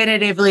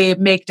definitively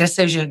make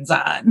decisions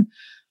on.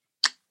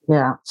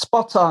 Yeah,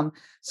 spot on.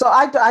 So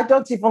I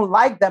don't even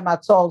like them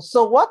at all.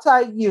 So what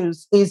I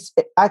use is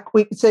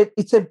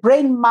it's a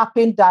brain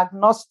mapping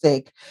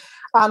diagnostic.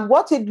 And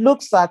what it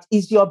looks at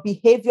is your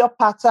behavior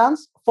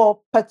patterns for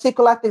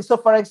particular things. So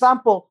for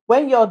example,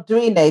 when you're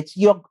doing it,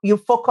 you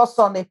focus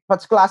on a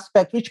particular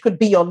aspect, which could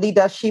be your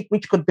leadership,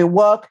 which could be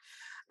work.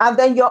 And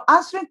then you're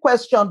answering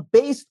questions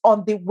based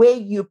on the way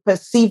you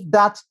perceive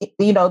that,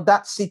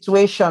 that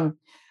situation.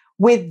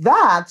 With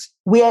that,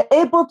 we are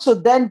able to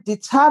then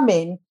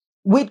determine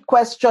with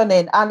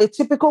questioning, and a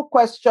typical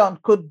question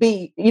could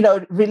be,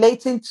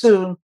 relating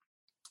to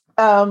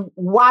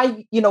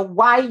why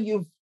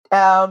you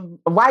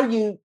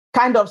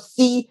kind of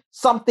see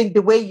something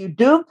the way you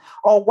do,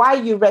 or why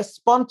you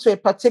respond to a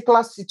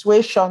particular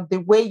situation the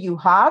way you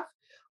have,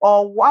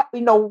 or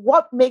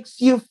what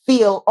makes you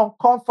feel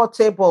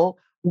uncomfortable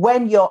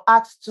when you're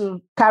asked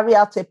to carry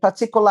out a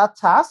particular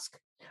task,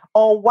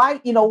 or why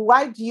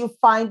do you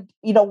find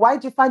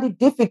it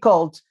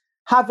difficult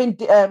having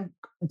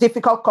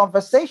difficult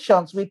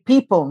conversations with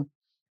people,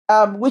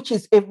 which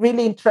is a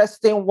really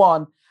interesting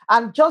one.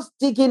 And just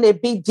digging a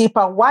bit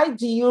deeper, why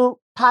do you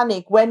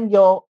panic when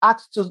you're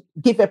asked to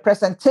give a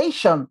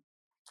presentation?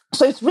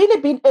 So it's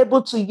really being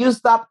able to use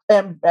that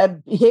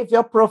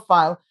behavior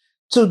profile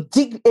to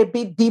dig a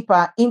bit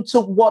deeper into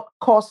what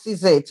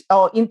causes it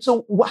or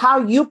into how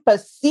you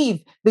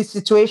perceive the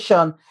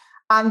situation.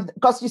 And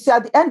because you see,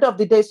 at the end of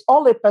the day, it's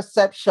all a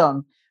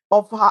perception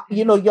of how,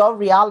 your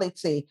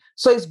reality.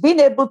 So it's being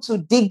able to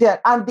dig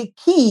there. And the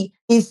key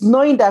is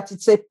knowing that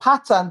it's a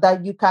pattern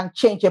that you can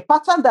change, a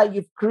pattern that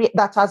you've created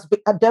that has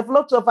been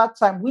developed over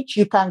time, which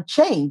you can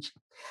change.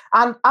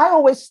 And I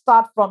always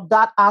start from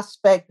that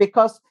aspect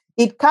because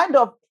it kind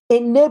of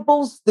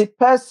enables the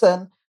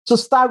person to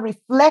start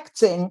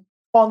reflecting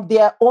on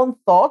their own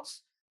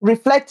thoughts,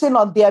 reflecting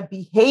on their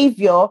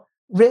behavior,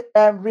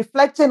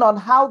 reflecting on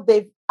how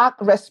they've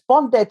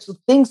responded to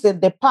things in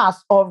the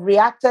past or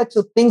reacted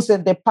to things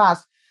in the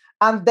past.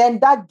 And then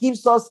that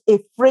gives us a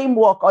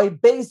framework or a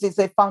basis,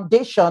 a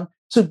foundation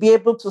to be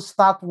able to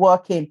start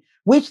working,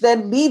 which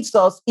then leads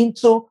us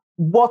into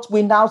what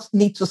we now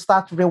need to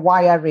start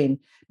rewiring.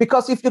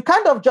 Because if you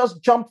kind of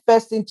just jump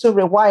first into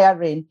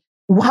rewiring,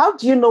 how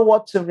do you know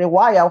what to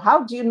rewire?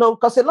 How do you know?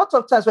 Because a lot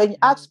of times when you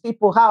ask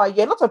people, how are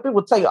you? A lot of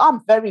people tell you,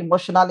 I'm very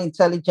emotionally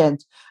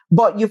intelligent.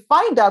 But you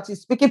find out in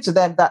speaking to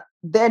them that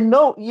they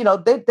know,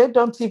 they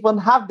don't even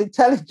have the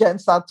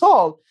intelligence at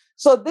all.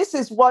 So this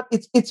is what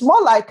it's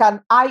more like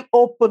an eye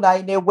opener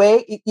in a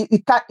way.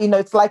 It can't,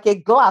 it's like a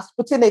glass,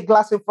 putting a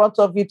glass in front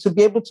of you to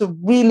be able to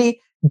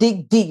really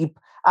dig deep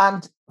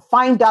and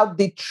find out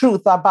the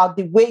truth about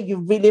the way you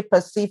really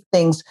perceive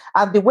things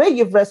and the way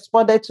you've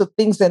responded to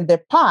things in the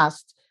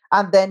past.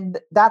 And then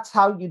that's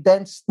how you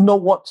then know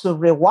what to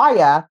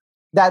rewire,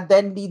 that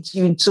then leads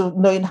you into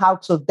knowing how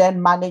to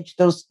then manage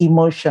those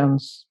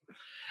emotions.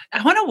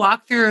 I want to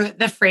walk through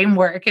the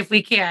framework if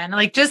we can.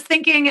 Like just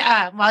thinking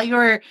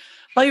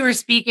while you were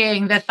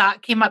speaking, the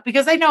thought came up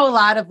because I know a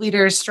lot of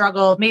leaders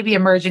struggle, maybe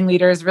emerging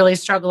leaders really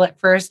struggle at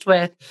first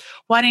with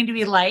wanting to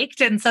be liked.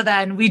 And so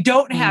then we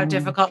don't have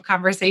difficult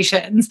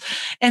conversations.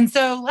 And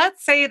so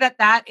let's say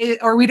that is,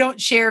 or we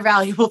don't share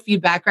valuable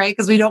feedback, right?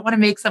 Because we don't want to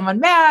make someone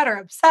mad or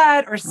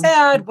upset or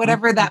sad,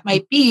 whatever that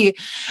might be.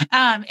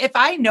 If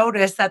I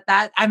notice that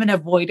I'm an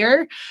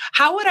avoider,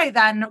 how would I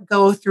then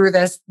go through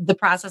the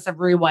process of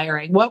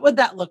rewiring? What would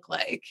that look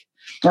like?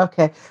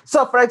 Okay.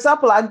 So, for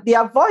example, and the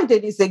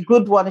avoiding is a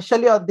good one,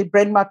 especially on the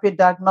brain mapping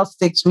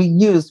diagnostics we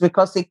use,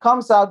 because it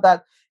comes out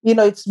that,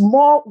 it's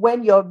more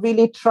when you're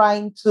really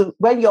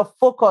when your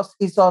focus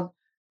is on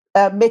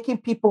making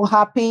people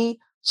happy.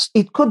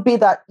 It could be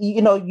that,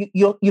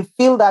 you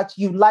feel that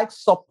you like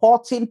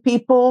supporting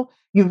people,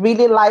 you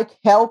really like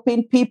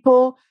helping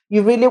people,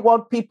 you really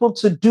want people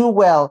to do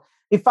well.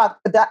 In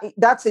fact,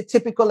 that's a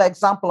typical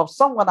example of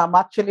someone I'm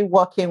actually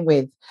working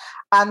with.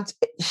 And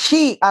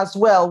she as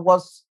well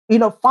was,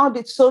 found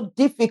it so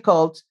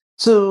difficult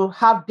to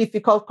have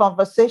difficult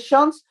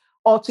conversations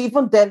or to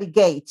even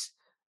delegate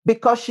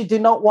because she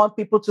did not want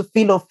people to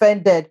feel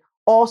offended.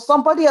 Or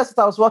somebody else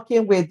that I was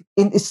working with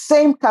in the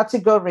same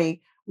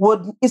category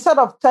would, instead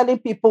of telling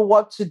people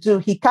what to do,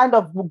 he kind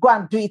of would go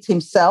and do it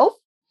himself.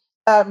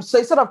 So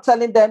instead of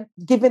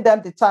giving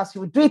them the task, he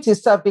would do it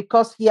himself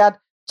because he had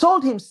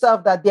told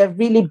himself that they're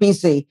really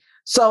busy.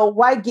 So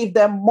why give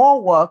them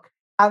more work?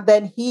 And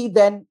then he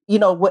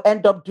will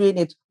end up doing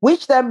it,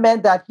 which then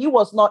meant that he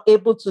was not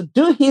able to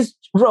do his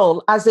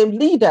role as a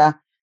leader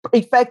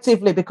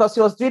effectively because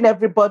he was doing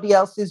everybody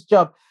else's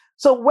job.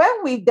 So when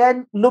we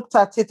then looked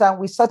at it and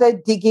we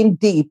started digging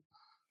deep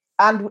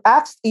and we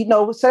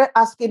started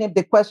asking him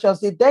the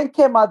questions, it then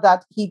came out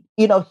that he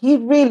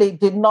really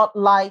did not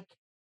like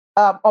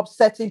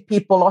upsetting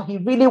people, or he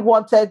really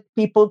wanted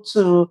people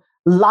to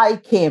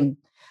like him.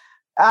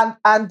 And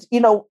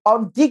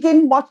on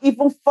digging much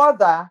even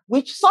further,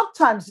 which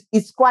sometimes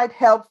is quite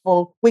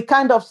helpful, we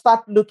kind of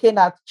start looking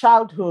at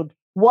childhood.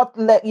 How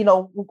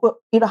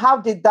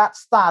did that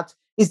start?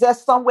 Is there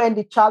somewhere in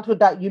the childhood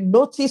that you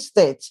noticed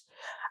it?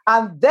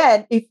 And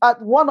then if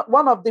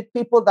one of the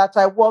people that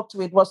I worked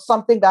with was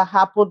something that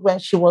happened when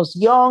she was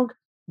young,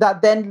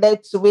 that then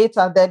led to it,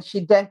 and then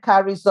she then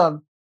carries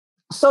on.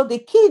 So the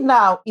key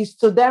now is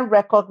to then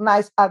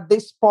recognize at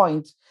this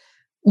point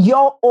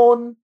your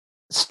own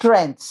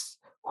strengths,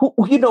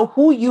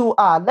 who you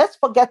are. Let's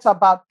forget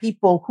about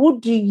people. Who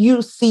do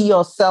you see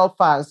yourself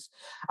as?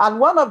 And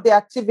one of the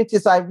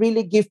activities I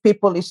really give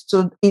people is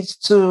to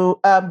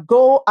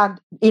go and,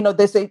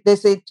 there's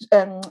a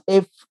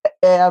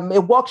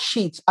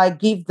worksheet I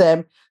give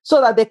them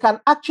so that they can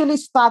actually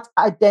start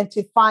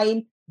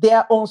identifying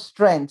their own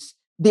strengths,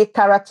 their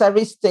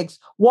characteristics,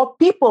 what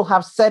people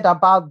have said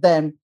about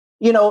them,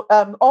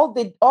 all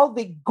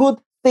the good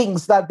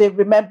things that they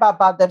remember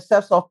about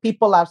themselves or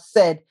people have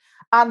said.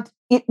 And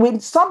in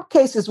some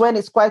cases, when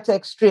it's quite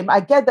extreme, I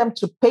get them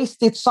to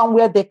paste it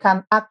somewhere they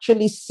can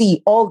actually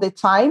see all the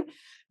time.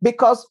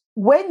 Because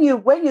when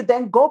you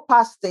then go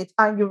past it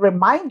and you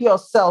remind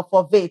yourself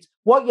of it,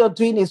 what you're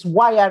doing is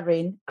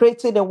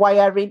creating a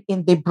wiring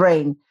in the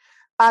brain.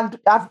 And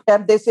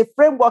there's a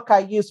framework I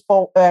use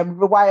for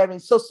rewiring.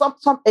 So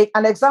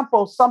an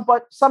example,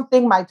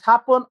 something might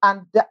happen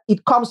and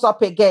it comes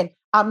up again.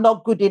 I'm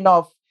not good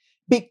enough.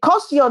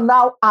 Because you're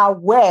now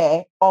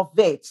aware of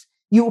it,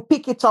 you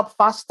pick it up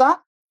faster.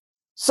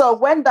 So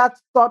when that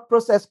thought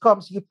process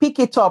comes, you pick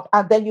it up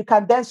and then you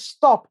can then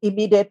stop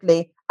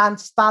immediately and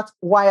start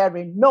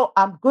wiring. No,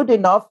 I'm good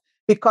enough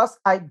because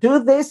I do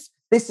this.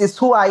 This is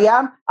who I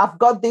am. I've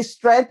got this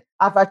strength.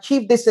 I've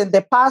achieved this in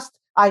the past.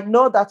 I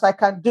know that I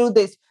can do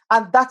this.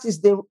 And that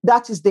is the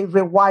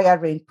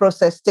rewiring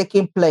process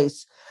taking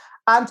place.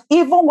 And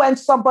even when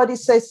somebody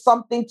says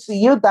something to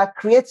you that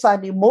creates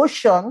an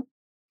emotion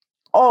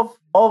of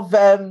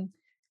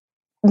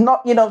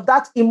not,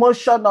 that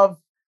emotion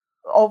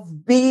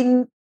of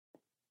being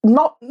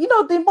not,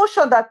 the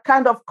emotion that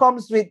kind of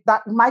comes with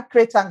that might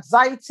create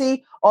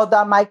anxiety, or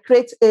that might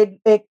create a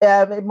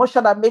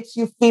emotion that makes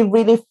you feel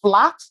really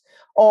flat,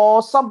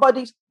 or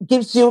somebody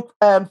gives you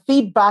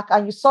feedback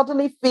and you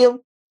suddenly feel,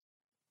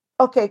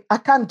 okay, I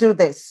can't do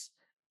this.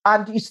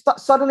 And you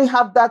suddenly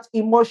have that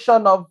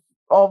emotion of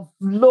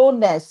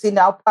lowness,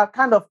 I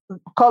kind of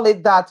call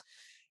it that.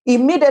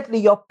 Immediately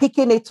you're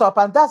picking it up,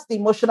 and that's the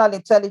emotional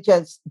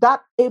intelligence,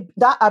 that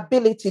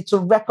ability to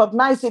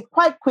recognize it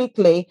quite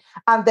quickly,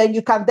 and then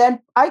you can then,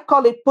 I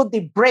call it, put the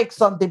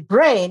brakes on the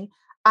brain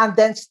and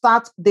then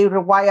start the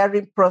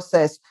rewiring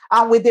process.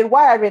 And with the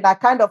wiring, I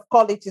kind of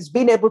call it is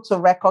being able to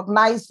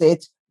recognize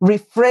it,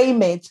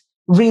 reframe it,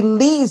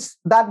 release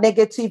that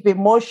negative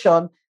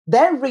emotion,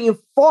 then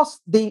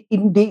reinforce the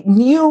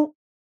new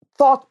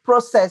thought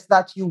process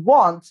that you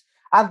want.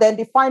 And then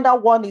the final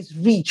one is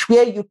reach,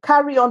 where you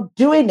carry on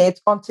doing it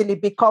until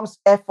it becomes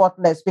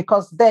effortless,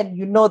 because then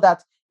you know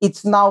that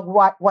it's now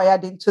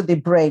wired into the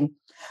brain.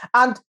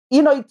 And,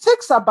 it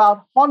takes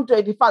about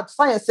 100, in fact,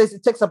 science says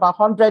it takes about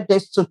 100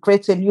 days to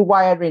create a new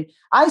wiring.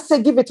 I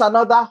say give it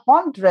another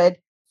 100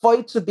 for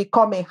it to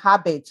become a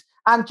habit,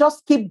 and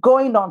just keep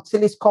going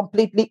until it's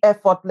completely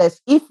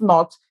effortless. If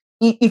not,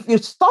 if you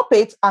stop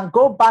it and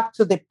go back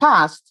to the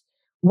past,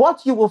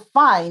 what you will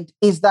find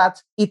is that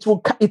it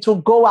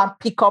will go and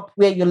pick up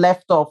where you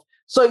left off.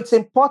 So it's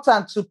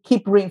important to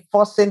keep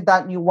reinforcing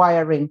that new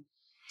wiring.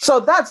 So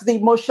that's the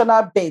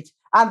emotional bit.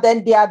 And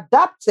then the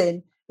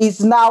adapting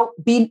is now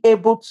being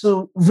able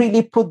to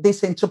really put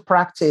this into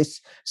practice,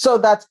 so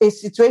that a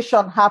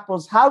situation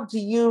happens. How do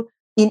you,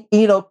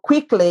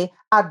 quickly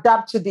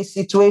adapt to the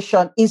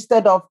situation,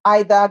 instead of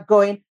either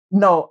going,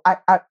 no,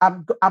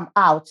 I'm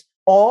out,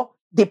 or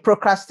the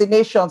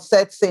procrastination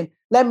sets in,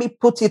 let me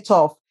put it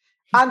off.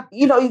 And,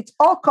 it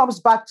all comes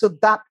back to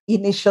that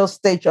initial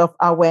stage of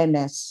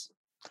awareness.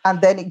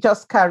 And then it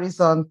just carries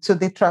on to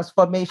the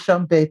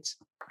transformation bit.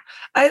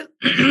 I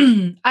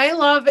I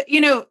love,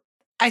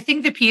 I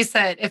think the piece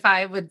that, if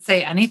I would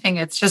say anything,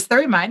 it's just the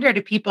reminder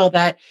to people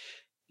that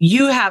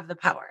you have the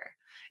power.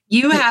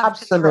 You have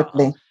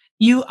Absolutely. control.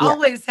 You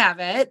always have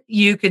it.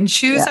 You can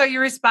choose how you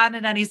respond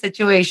in any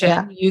situation.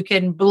 Yeah. You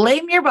can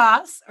blame your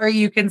boss, or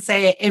you can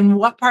say, in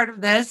what part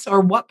of this,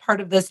 or what part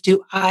of this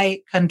do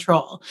I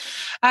control?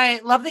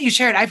 I love that you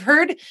shared. I've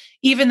heard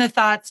even the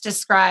thoughts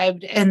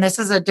described, and this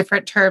is a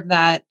different term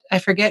that I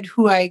forget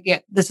who I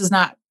get. This is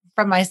not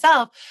from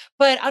myself,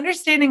 but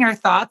understanding our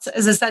thoughts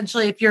is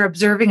essentially if you're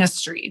observing a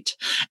street,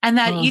 and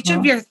that each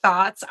of your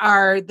thoughts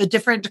are the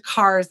different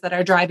cars that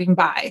are driving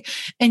by,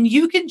 and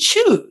you can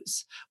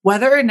choose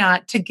whether or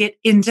not to get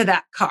into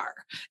that car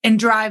and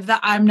drive the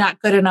I'm not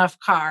good enough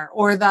car,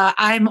 or the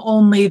I'm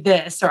only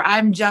this, or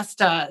I'm just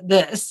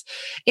this.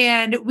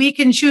 And we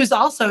can choose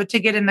also to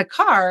get in the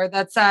car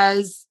that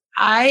says,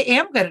 I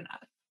am good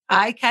enough.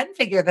 I can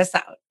figure this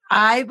out.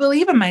 I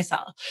believe in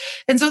myself.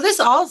 And so this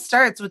all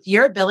starts with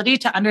your ability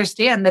to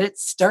understand that it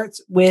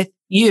starts with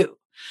you.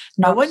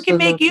 No one can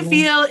make you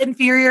feel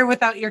inferior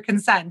without your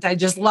consent. I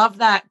just love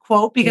that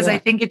quote, because I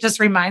think it just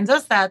reminds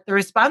us that the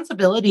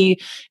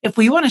responsibility, if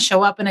we want to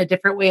show up in a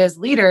different way as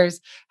leaders,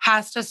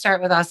 has to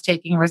start with us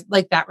taking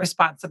that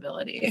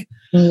responsibility.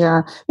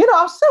 Yeah.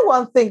 I'll say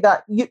one thing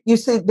that you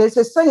see, there's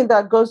a saying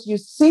that goes, you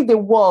see the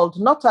world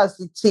not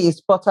as it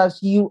is, but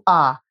as you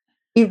are.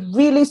 It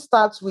really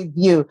starts with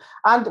you.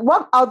 And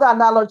one other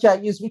analogy I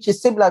use, which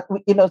is similar,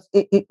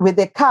 with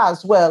the car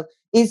as well,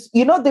 is,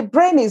 the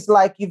brain is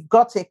like you've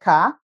got a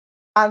car,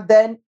 and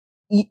then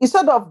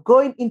instead of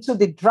going into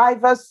the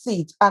driver's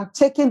seat and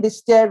taking the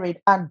steering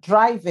and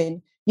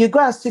driving, you go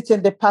and sit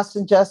in the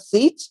passenger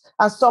seat,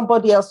 and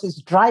somebody else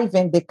is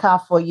driving the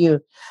car for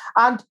you.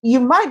 And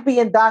you might be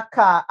in that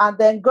car and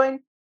then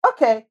going,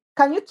 okay,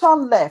 can you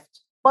turn left?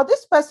 But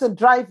this person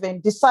driving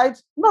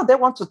decides, no, they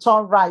want to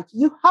turn right.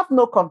 You have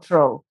no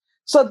control.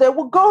 So they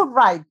will go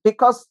right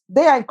because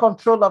they are in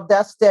control of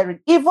their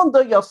steering. Even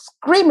though you're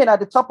screaming at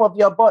the top of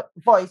your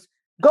voice,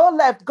 go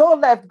left, go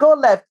left, go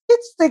left,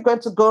 it's still going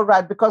to go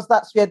right because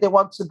that's where they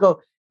want to go.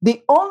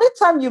 The only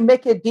time you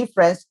make a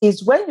difference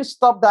is when you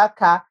stop that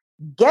car,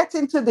 get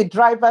into the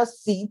driver's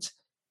seat,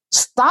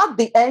 start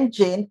the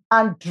engine,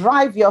 and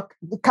drive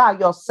the car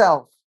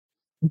yourself.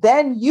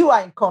 Then you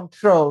are in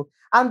control.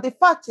 And the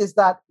fact is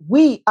that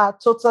we are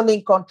totally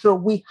in control.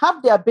 We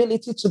have the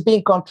ability to be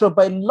in control,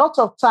 but a lot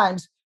of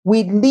times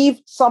we leave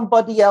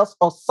somebody else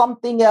or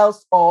something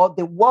else, or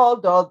the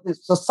world or the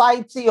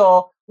society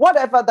or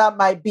whatever that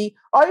might be,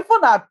 or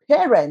even our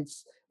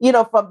parents,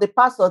 from the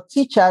past, or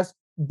teachers,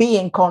 be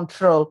in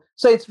control.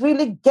 So it's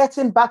really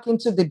getting back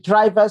into the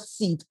driver's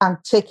seat and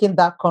taking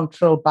that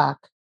control back.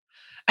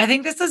 I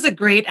think this is a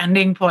great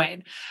ending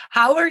point.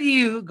 How are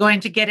you going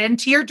to get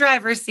into your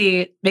driver's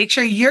seat, make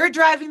sure you're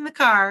driving the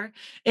car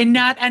and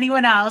not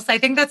anyone else? I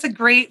think that's a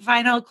great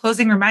final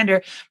closing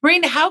reminder.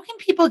 Maureen, how can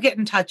people get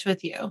in touch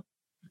with you?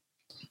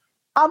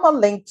 I'm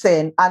on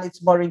LinkedIn and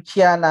it's Maureen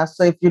Chiana.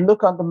 So if you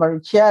look on the Maureen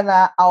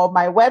Chiana or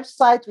my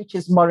website, which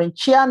is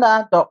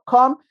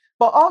maureenchiana.com,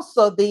 but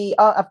also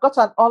I've got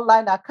an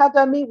online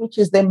academy, which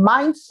is the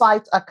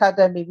Mindsight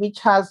Academy, which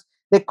has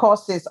the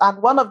courses.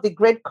 And one of the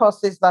great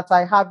courses that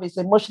I have is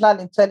Emotional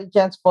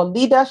Intelligence for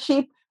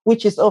Leadership,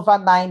 which is over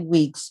 9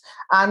 weeks.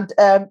 And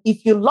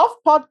if you love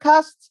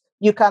podcasts,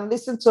 you can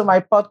listen to my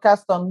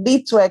podcast on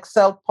Lead to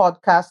Excel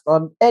podcast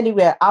on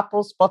anywhere,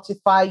 Apple,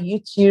 Spotify,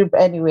 YouTube,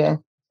 anywhere.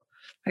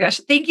 My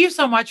gosh, thank you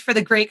so much for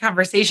the great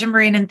conversation,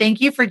 Maureen. And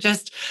thank you for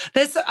just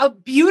this a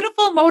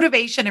beautiful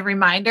motivation and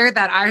reminder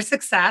that our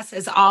success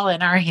is all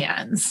in our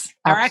hands,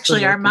 or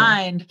actually our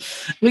mind.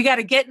 We got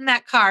to get in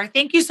that car.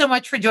 Thank you so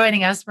much for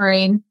joining us,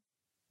 Maureen.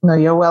 No,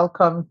 you're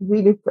welcome.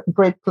 Really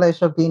great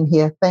pleasure being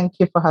here. Thank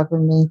you for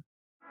having me.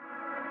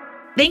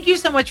 Thank you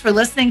so much for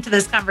listening to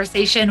this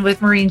conversation with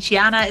Maureen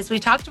Chiana as we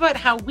talked about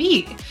how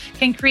we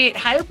can create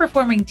higher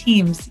performing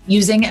teams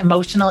using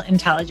emotional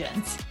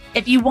intelligence.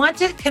 If you want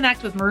to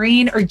connect with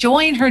Maureen or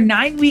join her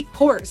 9-week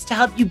course to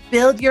help you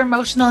build your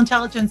emotional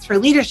intelligence for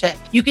leadership,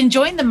 you can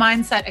join the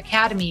Mindset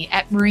Academy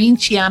at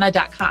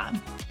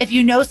maureenchiana.com. If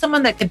you know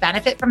someone that could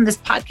benefit from this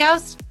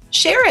podcast,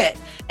 share it.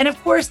 And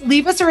of course,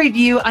 leave us a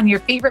review on your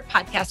favorite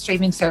podcast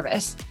streaming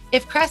service.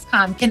 If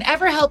Crestcom can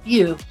ever help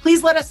you,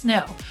 please let us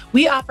know.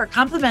 We offer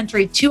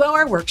complimentary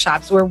 2-hour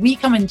workshops where we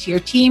come into your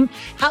team,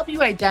 help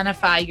you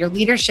identify your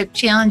leadership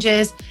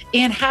challenges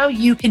and how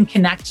you can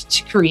connect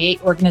to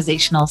create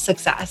organizational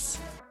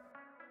success.